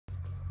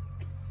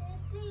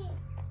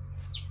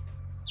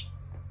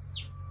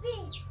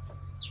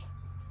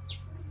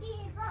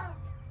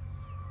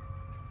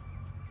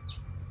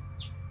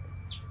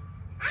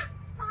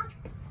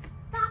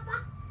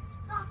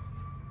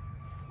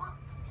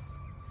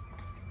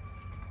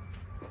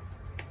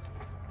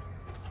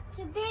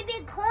The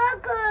baby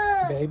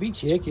chicken. Baby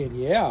chicken,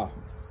 yeah.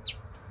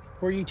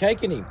 Where are you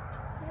taking him?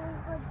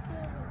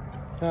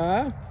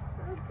 Huh?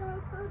 Big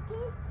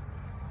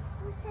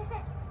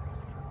chicken.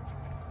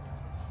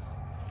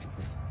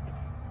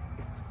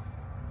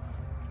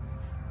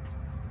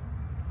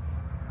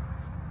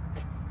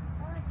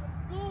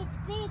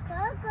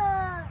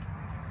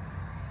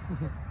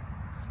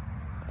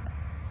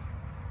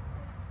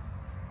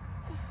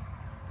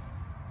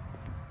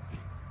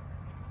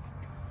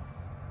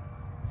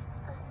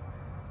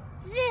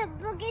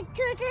 Look at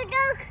the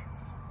dog.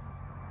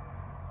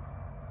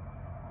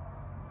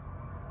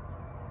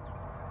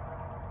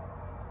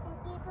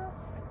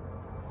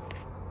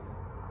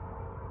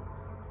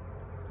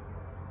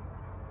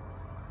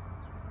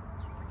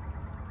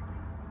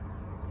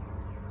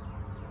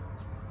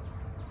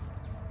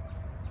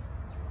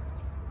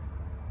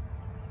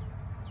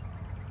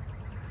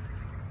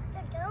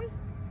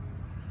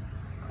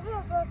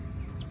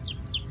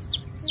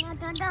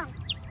 Come on, Bob.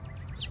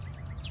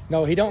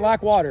 No, he don't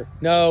like water.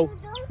 No,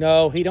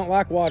 no, he don't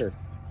like water.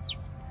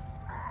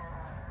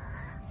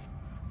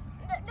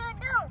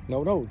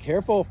 No, no,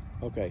 careful.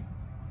 Okay.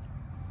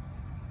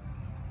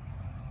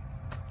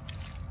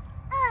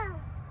 Oh,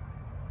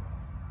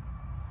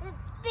 the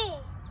bee.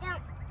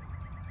 Don't.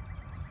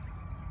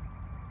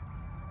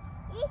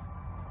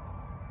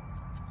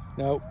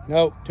 No,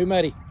 no, too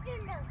muddy.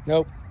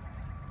 Nope.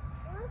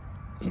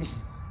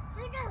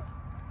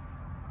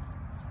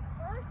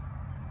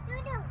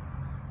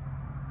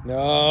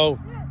 No.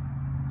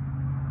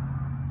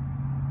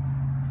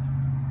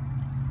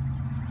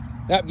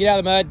 Up, get out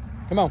of the mud.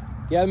 Come on,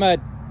 get out of the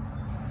mud.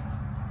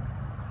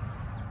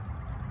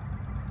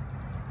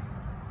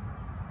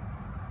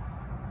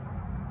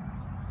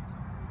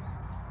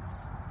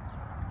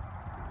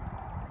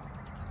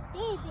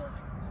 Baby.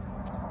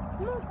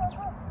 Come on, go,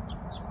 go.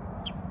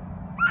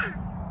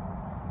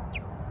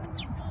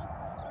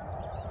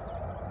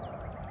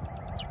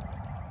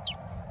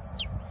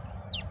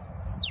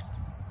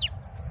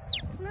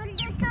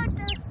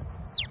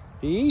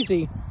 Be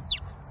easy.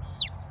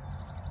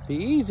 Be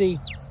easy.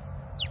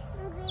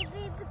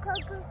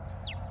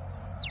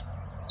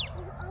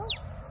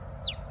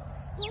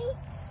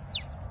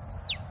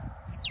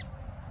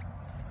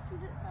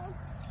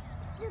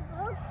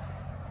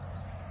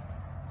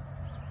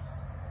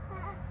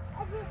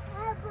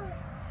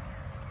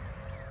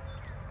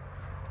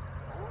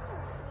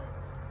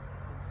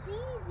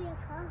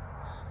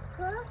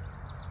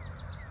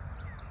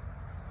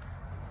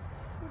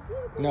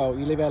 No,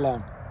 you leave it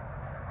alone.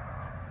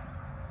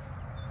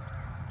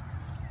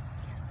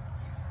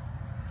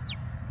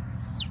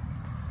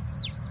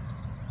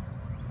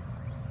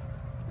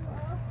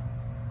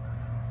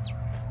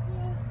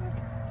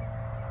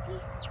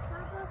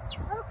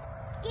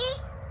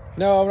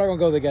 No, I'm not going to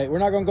go to the gate. We're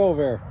not going to go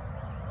over there.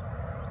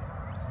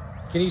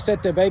 Can you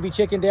set the baby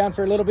chicken down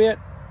for a little bit?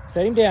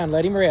 Set him down.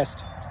 Let him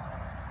rest.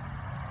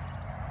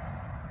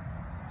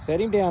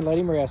 Set him down. Let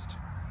him rest.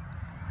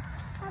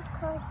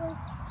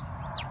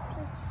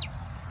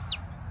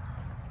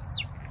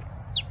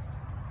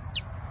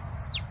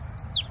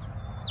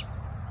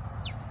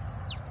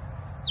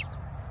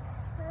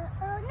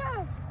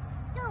 No,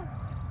 don't.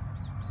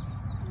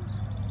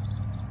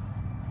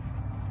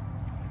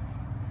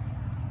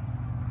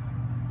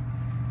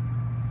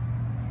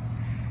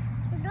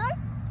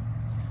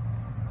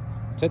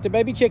 Set the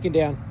baby chicken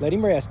down. Let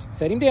him rest.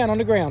 Set him down on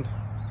the ground.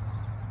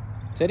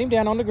 Set him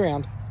down on the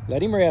ground.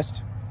 Let him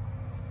rest.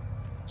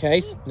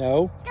 Kace,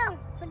 no. Don't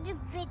put the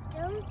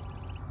victim.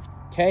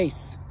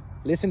 Kace,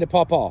 listen to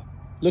Pawpaw.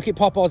 Look at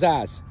Pawpaw's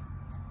eyes.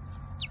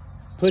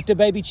 Put the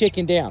baby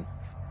chicken down.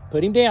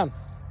 Put him down.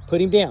 Put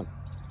him down.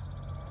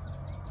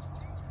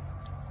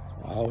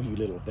 Oh, you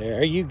little,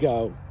 there you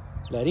go.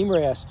 Let him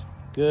rest.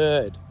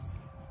 Good.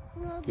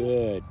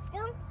 Good.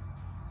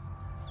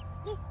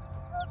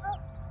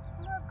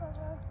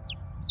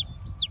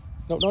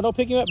 No, no, don't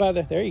pick him up by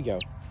the, there you go.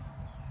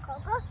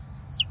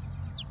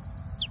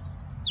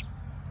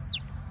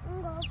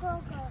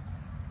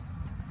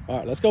 All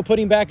right, let's go put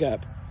him back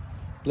up.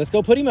 Let's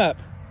go put him up.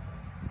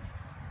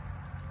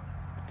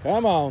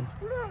 Come on.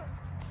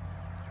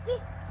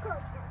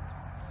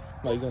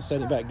 No, you're going to set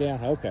him back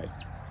down? Okay.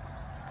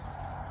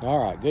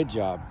 All right, good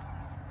job.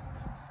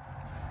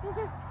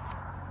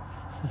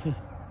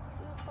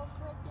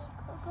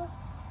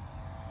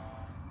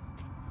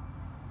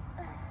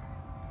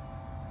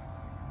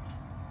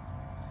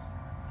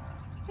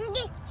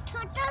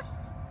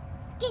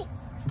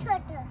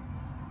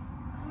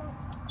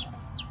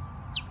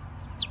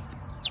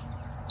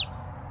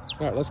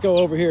 All right, let's go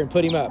over here and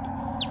put him up.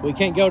 We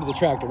can't go to the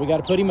tractor. We got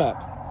to put him up.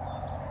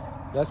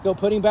 Let's go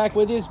put him back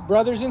with his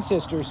brothers and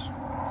sisters.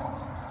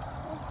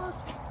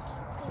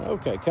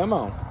 Okay, come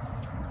on.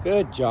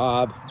 Good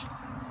job.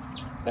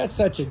 That's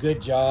such a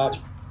good job.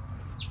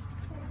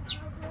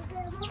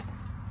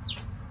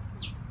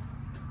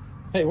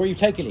 Hey, where are you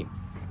taking him?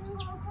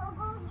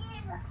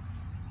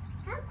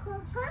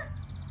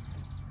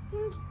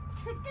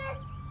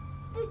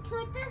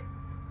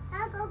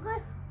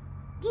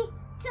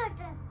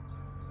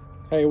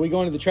 Hey, are we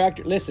going to the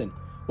tractor? Listen,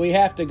 we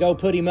have to go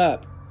put him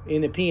up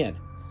in the pen.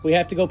 We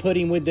have to go put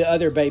him with the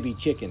other baby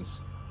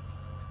chickens.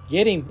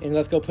 Get him, and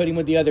let's go put him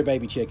with the other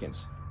baby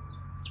chickens.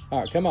 All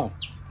right, come on.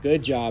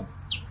 Good job.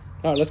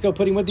 All right, let's go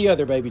put him with the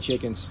other baby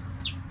chickens.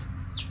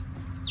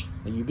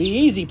 And you be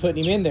easy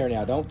putting him in there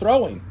now. Don't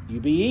throw him. You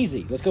be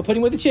easy. Let's go put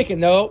him with the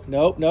chicken. No,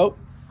 no, no.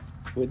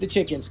 With the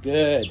chickens.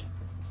 Good.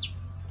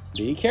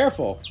 Be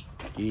careful.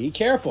 Be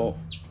careful.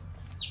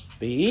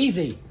 Be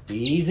easy. Be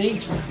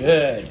easy.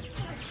 Good.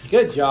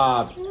 Good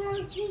job.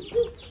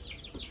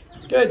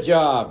 Good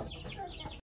job.